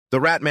The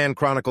Ratman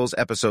Chronicles,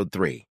 Episode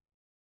 3.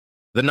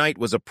 The night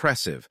was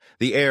oppressive,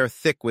 the air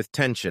thick with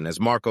tension as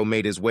Marco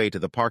made his way to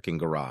the parking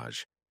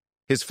garage.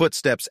 His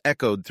footsteps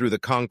echoed through the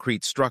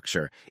concrete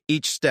structure,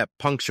 each step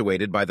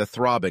punctuated by the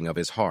throbbing of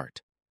his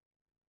heart.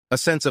 A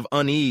sense of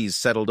unease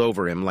settled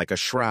over him like a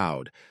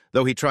shroud,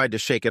 though he tried to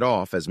shake it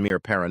off as mere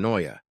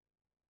paranoia.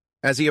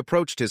 As he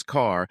approached his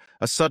car,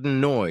 a sudden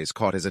noise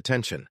caught his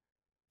attention.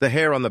 The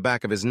hair on the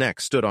back of his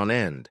neck stood on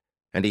end,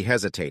 and he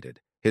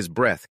hesitated, his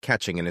breath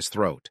catching in his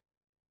throat.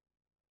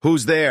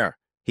 "Who's there?"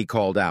 he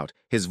called out,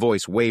 his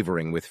voice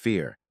wavering with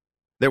fear.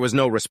 There was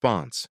no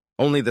response,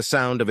 only the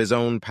sound of his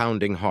own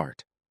pounding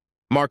heart.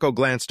 Marco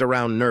glanced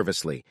around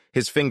nervously,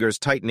 his fingers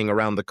tightening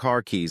around the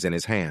car keys in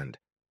his hand.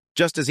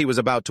 Just as he was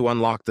about to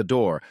unlock the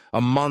door,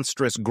 a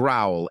monstrous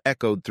growl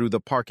echoed through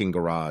the parking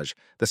garage,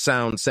 the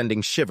sound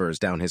sending shivers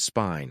down his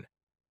spine.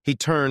 He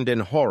turned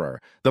in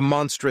horror, the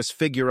monstrous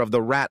figure of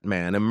the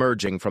Ratman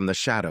emerging from the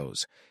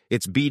shadows.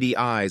 Its beady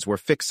eyes were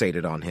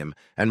fixated on him,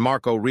 and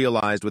Marco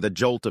realized with a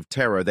jolt of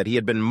terror that he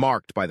had been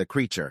marked by the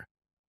creature.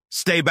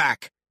 "Stay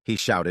back!" he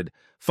shouted,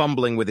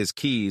 fumbling with his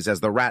keys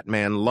as the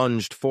Ratman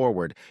lunged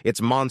forward,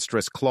 its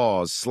monstrous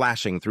claws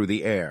slashing through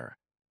the air.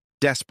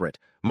 Desperate,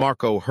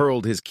 Marco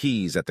hurled his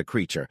keys at the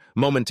creature,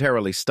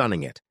 momentarily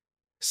stunning it.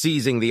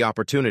 Seizing the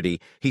opportunity,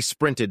 he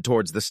sprinted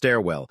towards the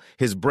stairwell,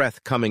 his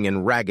breath coming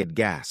in ragged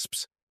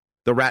gasps.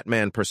 The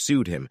Ratman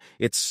pursued him,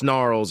 its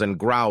snarls and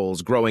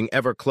growls growing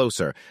ever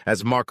closer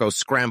as Marco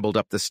scrambled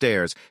up the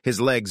stairs, his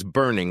legs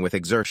burning with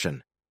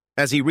exertion.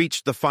 As he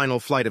reached the final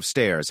flight of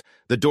stairs,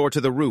 the door to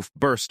the roof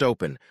burst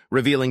open,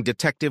 revealing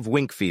Detective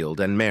Winkfield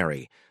and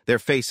Mary, their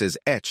faces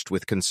etched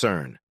with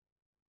concern.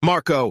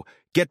 "Marco,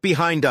 get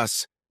behind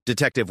us!"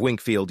 Detective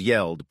Winkfield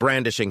yelled,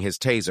 brandishing his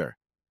taser.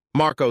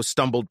 Marco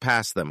stumbled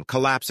past them,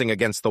 collapsing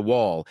against the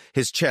wall,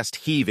 his chest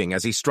heaving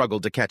as he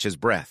struggled to catch his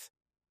breath.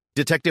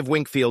 Detective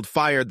Winkfield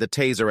fired the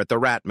taser at the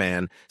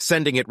Ratman,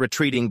 sending it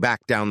retreating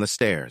back down the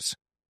stairs.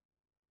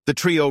 The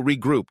trio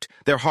regrouped,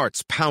 their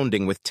hearts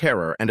pounding with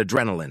terror and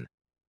adrenaline.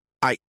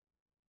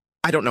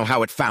 I don't know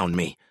how it found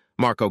me,"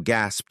 Marco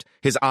gasped,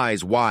 his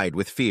eyes wide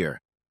with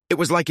fear. "It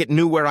was like it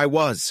knew where I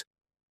was."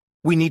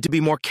 "We need to be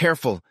more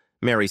careful,"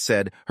 Mary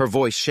said, her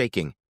voice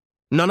shaking.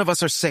 "None of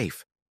us are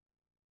safe."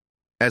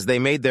 As they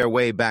made their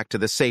way back to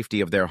the safety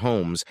of their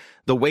homes,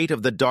 the weight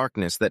of the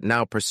darkness that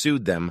now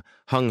pursued them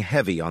hung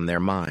heavy on their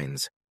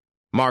minds.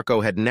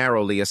 Marco had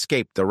narrowly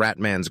escaped the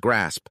Ratman's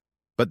grasp,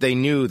 but they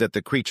knew that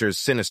the creature's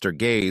sinister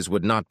gaze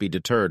would not be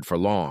deterred for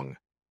long.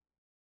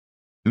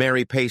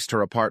 Mary paced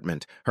her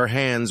apartment, her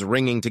hands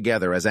wringing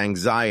together as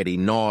anxiety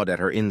gnawed at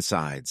her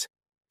insides.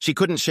 She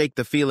couldn't shake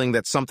the feeling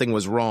that something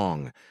was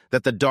wrong,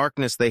 that the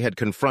darkness they had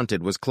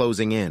confronted was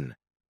closing in.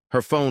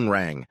 Her phone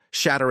rang,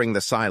 shattering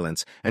the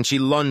silence, and she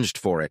lunged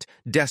for it,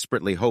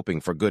 desperately hoping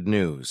for good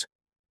news.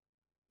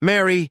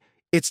 "Mary,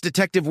 it's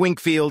Detective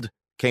Winkfield,"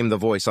 came the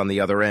voice on the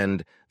other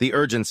end, the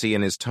urgency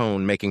in his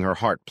tone making her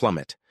heart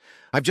plummet.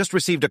 "I've just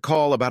received a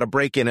call about a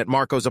break-in at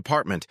Marco's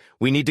apartment.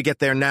 We need to get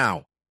there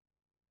now."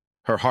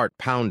 Her heart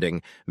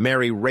pounding,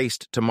 Mary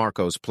raced to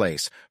Marco's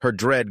place, her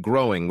dread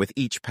growing with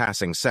each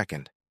passing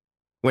second.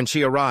 When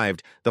she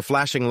arrived, the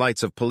flashing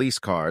lights of police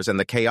cars and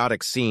the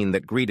chaotic scene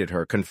that greeted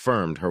her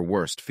confirmed her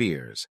worst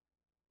fears.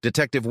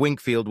 Detective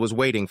Winkfield was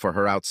waiting for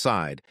her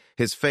outside,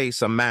 his face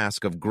a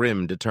mask of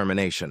grim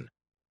determination.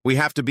 "We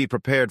have to be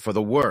prepared for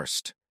the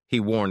worst,"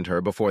 he warned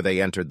her before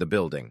they entered the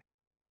building.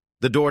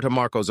 The door to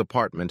Marco's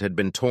apartment had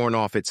been torn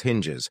off its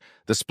hinges,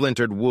 the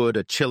splintered wood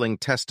a chilling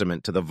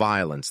testament to the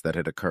violence that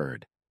had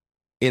occurred.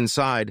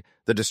 Inside,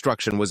 the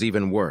destruction was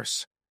even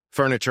worse.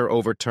 Furniture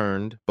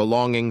overturned,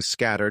 belongings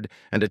scattered,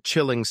 and a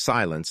chilling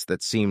silence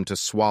that seemed to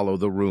swallow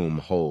the room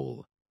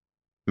whole.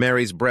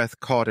 Mary's breath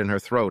caught in her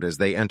throat as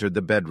they entered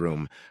the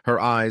bedroom, her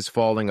eyes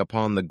falling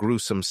upon the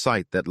gruesome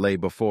sight that lay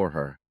before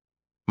her.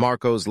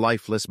 Marco's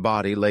lifeless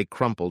body lay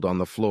crumpled on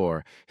the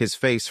floor, his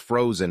face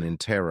frozen in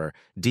terror,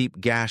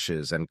 deep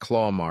gashes and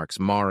claw marks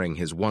marring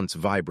his once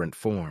vibrant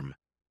form.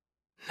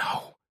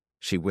 "No,"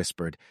 she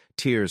whispered,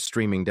 tears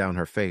streaming down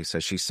her face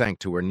as she sank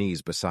to her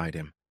knees beside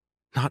him.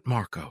 "Not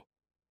Marco."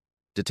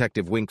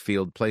 Detective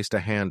Winkfield placed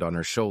a hand on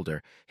her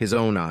shoulder, his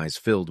own eyes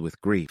filled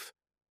with grief.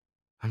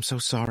 "I'm so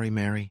sorry,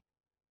 Mary.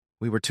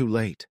 We were too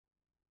late."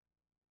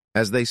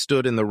 As they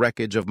stood in the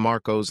wreckage of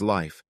Marco's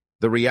life,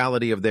 the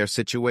reality of their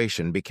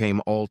situation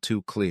became all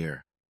too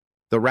clear.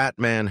 The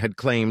Ratman had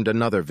claimed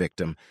another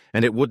victim,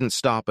 and it wouldn't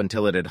stop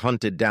until it had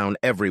hunted down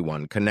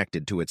everyone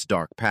connected to its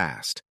dark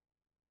past.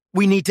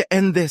 "We need to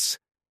end this,"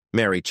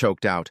 Mary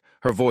choked out,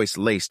 her voice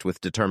laced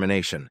with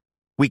determination.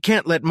 "We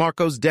can't let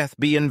Marco's death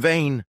be in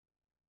vain."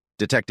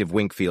 Detective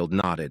Winkfield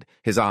nodded,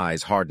 his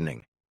eyes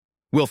hardening.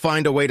 "We'll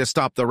find a way to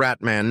stop the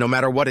Ratman, no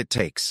matter what it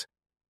takes."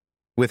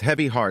 With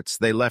heavy hearts,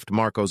 they left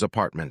Marco's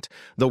apartment,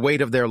 the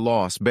weight of their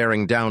loss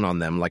bearing down on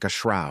them like a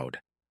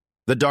shroud.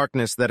 The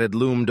darkness that had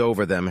loomed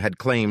over them had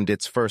claimed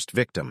its first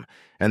victim,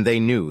 and they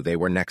knew they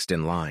were next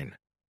in line.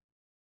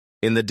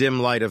 In the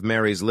dim light of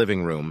Mary's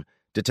living room,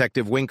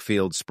 Detective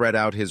Winkfield spread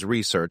out his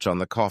research on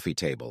the coffee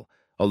table,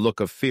 a look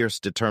of fierce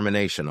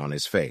determination on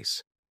his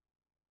face.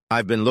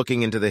 "I've been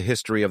looking into the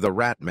history of the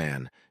Rat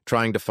Man,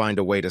 trying to find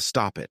a way to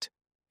stop it,"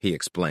 he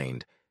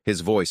explained,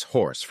 his voice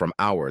hoarse from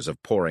hours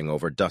of poring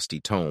over dusty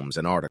tomes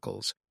and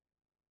articles.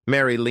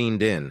 Mary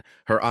leaned in,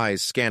 her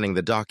eyes scanning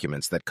the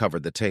documents that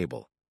covered the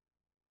table.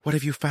 "What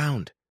have you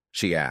found?"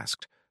 she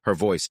asked, her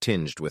voice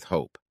tinged with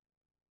hope.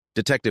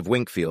 Detective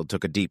Winkfield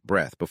took a deep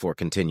breath before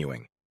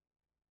continuing.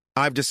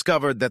 "I've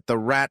discovered that the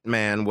Rat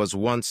Man was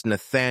once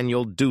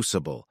Nathaniel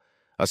Deuceable,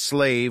 a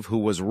slave who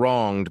was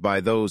wronged by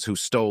those who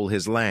stole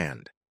his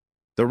land.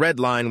 The Red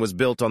Line was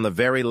built on the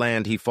very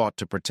land he fought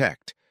to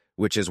protect,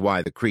 which is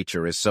why the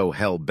creature is so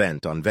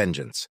hell-bent on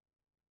vengeance."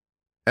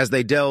 As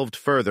they delved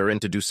further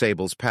into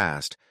Deuceable's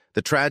past,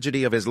 the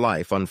tragedy of his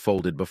life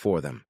unfolded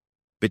before them.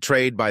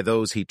 Betrayed by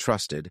those he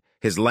trusted,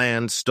 his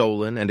land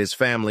stolen, and his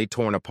family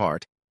torn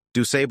apart,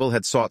 Deuceable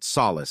had sought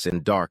solace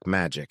in dark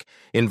magic,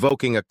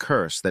 invoking a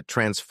curse that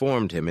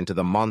transformed him into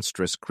the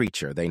monstrous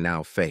creature they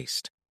now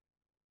faced.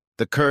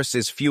 "The curse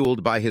is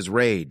fueled by his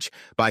rage,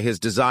 by his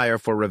desire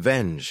for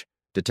revenge,"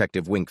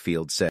 Detective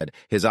Winkfield said,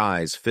 his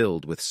eyes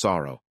filled with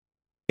sorrow.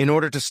 "In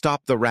order to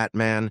stop the Rat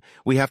Man,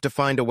 we have to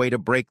find a way to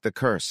break the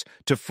curse,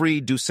 to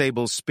free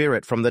Deuceable's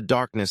spirit from the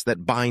darkness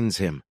that binds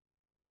him."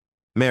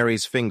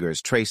 Mary's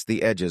fingers traced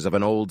the edges of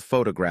an old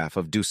photograph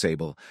of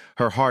Deuceable,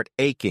 her heart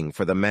aching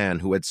for the man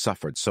who had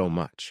suffered so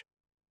much.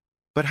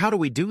 "But how do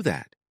we do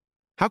that?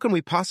 How can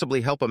we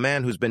possibly help a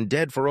man who's been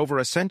dead for over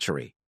a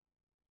century?"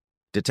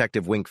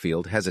 Detective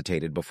Winkfield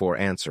hesitated before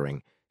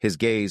answering, his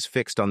gaze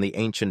fixed on the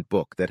ancient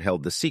book that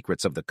held the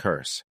secrets of the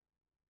curse.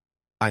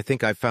 "I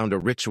think I've found a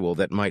ritual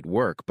that might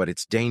work, but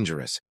it's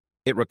dangerous.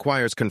 It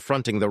requires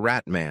confronting the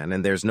Rat Man,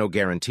 and there's no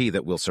guarantee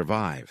that we'll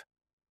survive."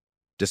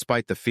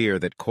 Despite the fear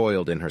that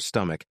coiled in her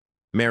stomach,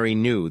 Mary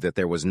knew that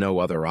there was no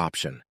other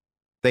option.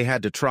 They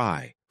had to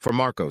try, for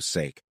Marco's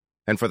sake,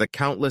 and for the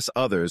countless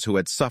others who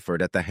had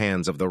suffered at the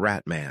hands of the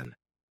Rat Man.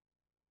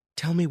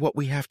 "Tell me what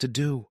we have to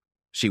do,"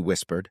 she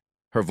whispered,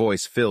 her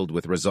voice filled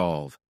with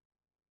resolve.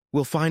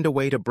 "We'll find a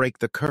way to break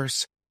the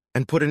curse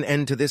and put an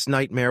end to this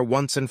nightmare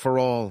once and for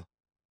all."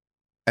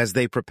 As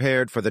they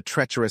prepared for the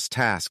treacherous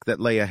task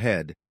that lay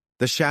ahead,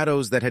 the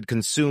shadows that had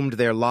consumed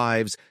their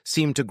lives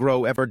seemed to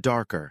grow ever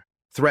darker,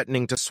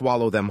 threatening to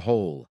swallow them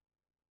whole.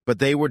 But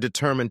they were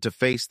determined to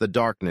face the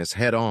darkness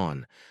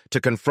head-on, to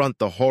confront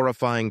the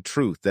horrifying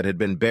truth that had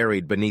been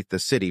buried beneath the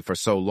city for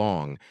so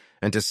long,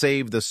 and to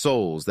save the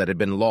souls that had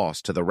been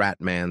lost to the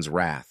Rat Man's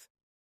wrath.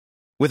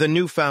 With a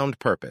newfound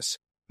purpose,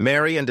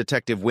 Mary and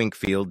Detective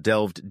Winkfield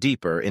delved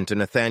deeper into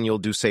Nathaniel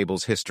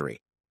Deuceable's history,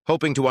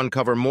 hoping to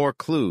uncover more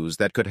clues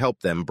that could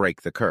help them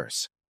break the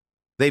curse.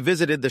 They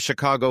visited the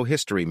Chicago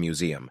History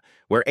Museum,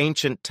 where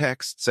ancient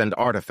texts and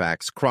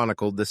artifacts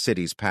chronicled the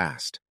city's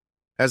past.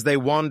 As they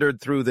wandered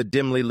through the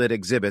dimly lit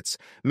exhibits,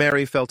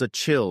 Mary felt a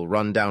chill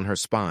run down her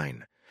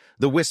spine.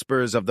 The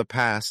whispers of the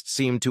past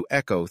seemed to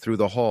echo through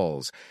the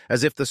halls,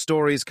 as if the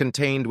stories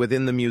contained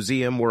within the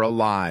museum were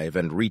alive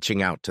and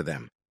reaching out to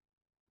them.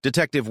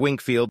 Detective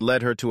Winkfield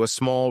led her to a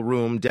small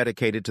room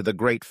dedicated to the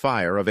Great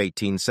Fire of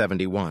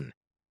 1871.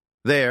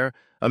 There,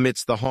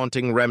 amidst the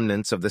haunting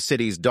remnants of the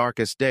city's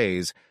darkest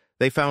days,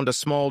 they found a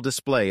small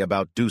display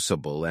about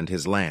Deuceable and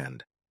his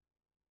land.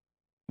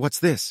 "What's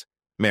this?"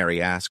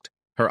 Mary asked,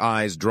 her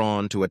eyes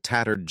drawn to a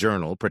tattered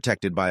journal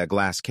protected by a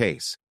glass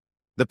case.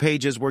 The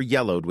pages were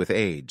yellowed with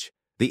age,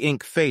 the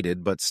ink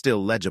faded but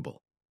still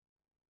legible.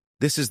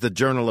 "This is the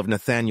Journal of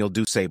Nathaniel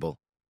Deuceable,"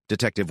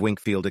 Detective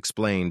Winkfield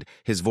explained,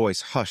 his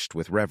voice hushed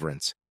with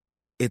reverence.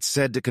 "It's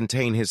said to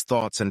contain his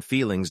thoughts and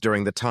feelings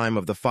during the time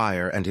of the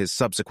fire and his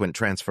subsequent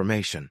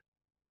transformation."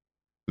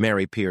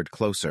 Mary peered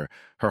closer,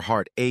 her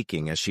heart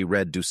aching as she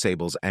read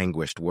Deuceable's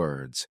anguished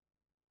words.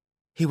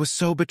 "He was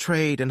so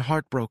betrayed and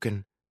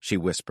heartbroken," she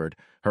whispered,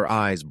 her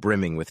eyes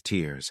brimming with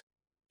tears.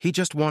 "He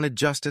just wanted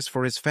justice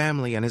for his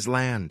family and his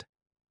land."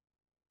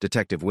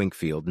 Detective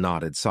Winkfield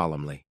nodded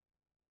solemnly.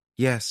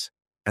 "Yes,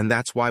 and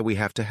that's why we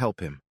have to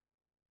help him.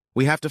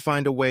 We have to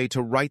find a way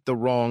to right the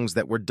wrongs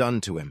that were done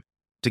to him,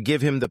 to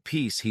give him the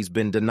peace he's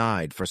been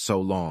denied for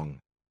so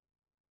long."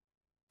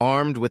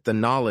 Armed with the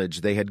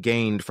knowledge they had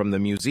gained from the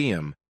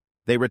museum,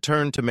 they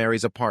returned to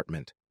Mary's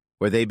apartment,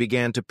 where they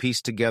began to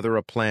piece together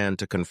a plan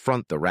to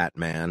confront the Rat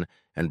Man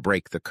and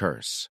break the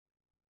curse.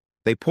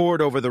 They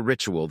pored over the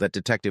ritual that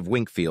Detective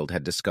Winkfield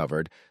had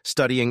discovered,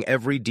 studying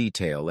every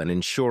detail and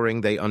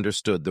ensuring they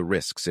understood the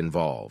risks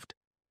involved.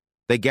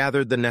 They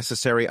gathered the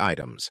necessary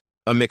items,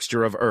 a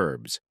mixture of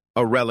herbs,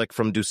 a relic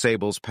from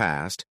Deuceable's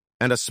past,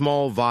 and a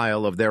small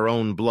vial of their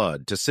own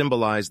blood to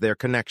symbolize their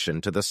connection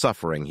to the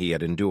suffering he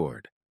had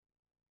endured.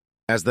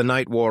 As the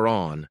night wore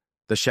on,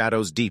 the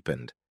shadows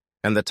deepened,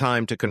 and the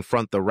time to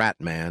confront the Rat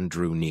Man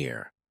drew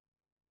near.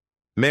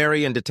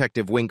 Mary and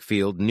Detective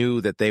Winkfield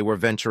knew that they were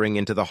venturing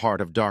into the heart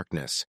of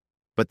darkness,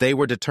 but they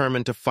were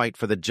determined to fight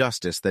for the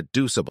justice that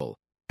Deuceable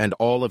and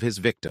all of his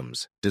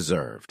victims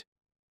deserved.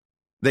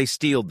 They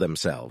steeled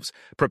themselves,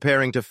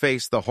 preparing to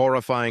face the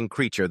horrifying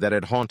creature that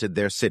had haunted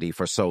their city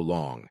for so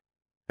long.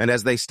 And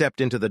as they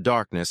stepped into the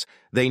darkness,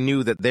 they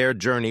knew that their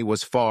journey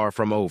was far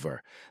from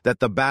over, that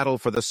the battle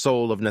for the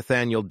soul of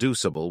Nathaniel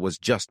Deuceable was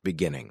just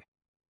beginning.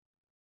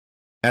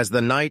 As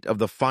the night of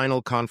the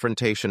final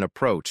confrontation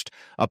approached,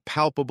 a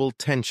palpable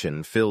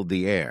tension filled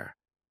the air.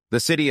 The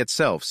city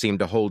itself seemed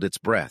to hold its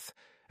breath,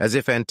 as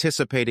if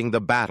anticipating the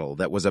battle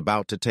that was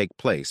about to take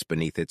place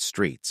beneath its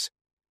streets.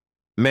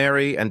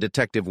 Mary and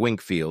Detective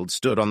Winkfield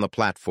stood on the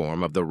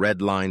platform of the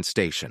Red Line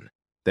station,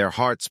 their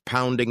hearts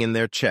pounding in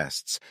their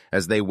chests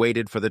as they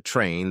waited for the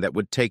train that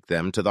would take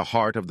them to the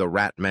heart of the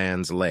Rat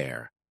Man's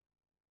lair.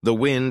 The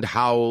wind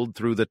howled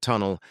through the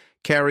tunnel,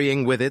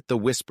 carrying with it the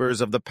whispers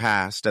of the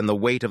past and the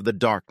weight of the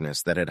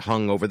darkness that had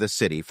hung over the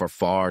city for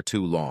far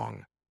too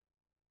long.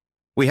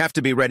 "We have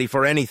to be ready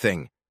for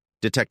anything,"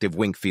 Detective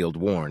Winkfield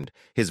warned,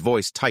 his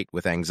voice tight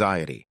with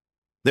anxiety.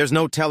 "There's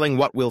no telling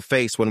what we'll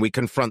face when we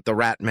confront the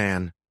Rat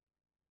Man."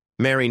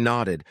 Mary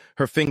nodded,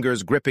 her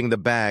fingers gripping the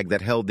bag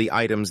that held the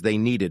items they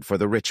needed for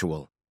the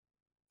ritual.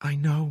 "I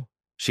know,"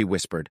 she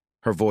whispered,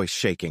 her voice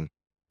shaking,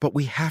 "but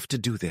we have to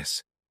do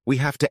this. We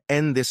have to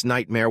end this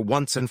nightmare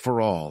once and for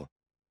all."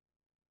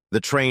 The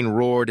train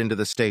roared into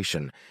the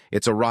station,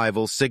 its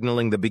arrival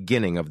signaling the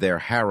beginning of their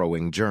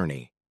harrowing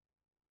journey.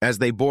 As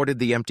they boarded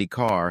the empty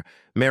car,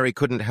 Mary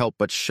couldn't help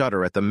but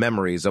shudder at the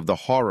memories of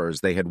the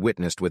horrors they had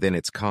witnessed within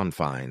its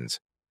confines.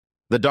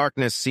 The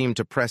darkness seemed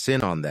to press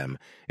in on them,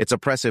 its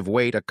oppressive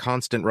weight a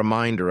constant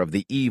reminder of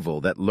the evil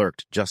that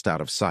lurked just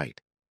out of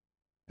sight.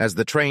 As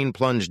the train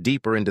plunged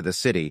deeper into the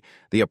city,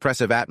 the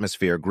oppressive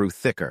atmosphere grew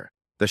thicker,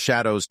 the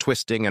shadows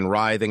twisting and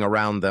writhing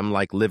around them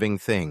like living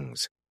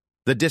things.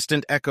 The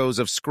distant echoes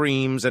of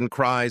screams and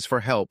cries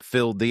for help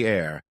filled the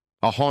air,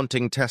 a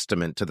haunting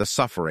testament to the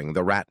suffering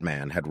the Rat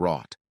Man had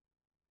wrought.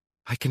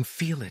 "I can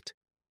feel it,"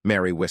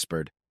 Mary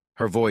whispered,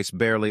 her voice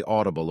barely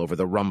audible over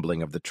the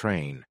rumbling of the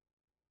train.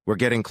 "We're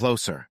getting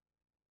closer."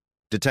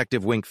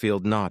 Detective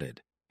Winkfield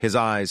nodded, his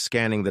eyes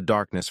scanning the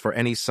darkness for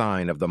any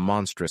sign of the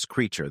monstrous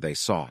creature they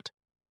sought.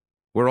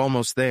 "We're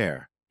almost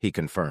there," he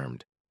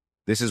confirmed.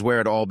 "This is where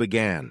it all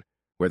began,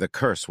 where the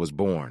curse was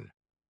born."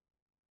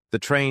 The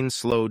train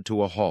slowed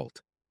to a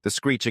halt, the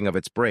screeching of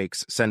its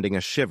brakes sending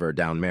a shiver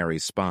down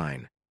Mary's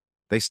spine.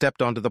 They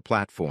stepped onto the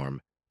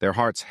platform, their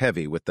hearts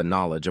heavy with the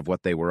knowledge of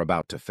what they were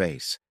about to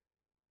face.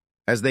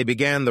 As they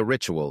began the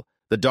ritual,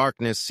 the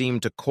darkness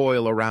seemed to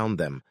coil around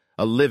them,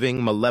 a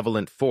living,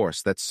 malevolent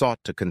force that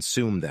sought to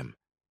consume them.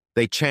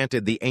 They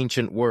chanted the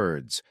ancient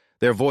words,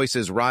 their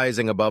voices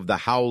rising above the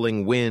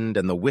howling wind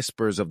and the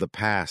whispers of the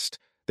past,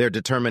 their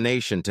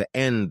determination to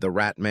end the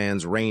Rat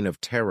Man's reign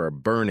of terror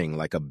burning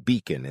like a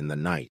beacon in the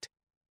night.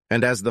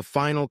 And as the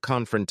final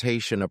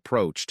confrontation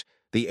approached,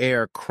 the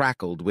air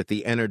crackled with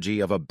the energy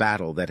of a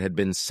battle that had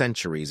been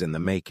centuries in the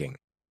making.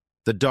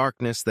 The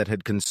darkness that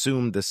had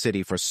consumed the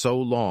city for so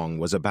long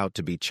was about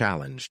to be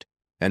challenged,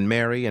 and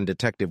Mary and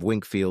Detective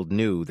Winkfield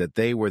knew that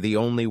they were the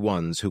only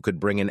ones who could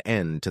bring an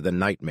end to the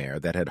nightmare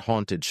that had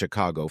haunted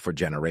Chicago for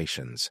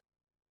generations.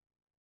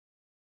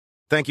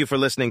 Thank you for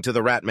listening to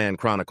the Rat Man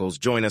Chronicles.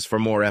 Join us for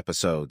more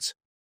episodes.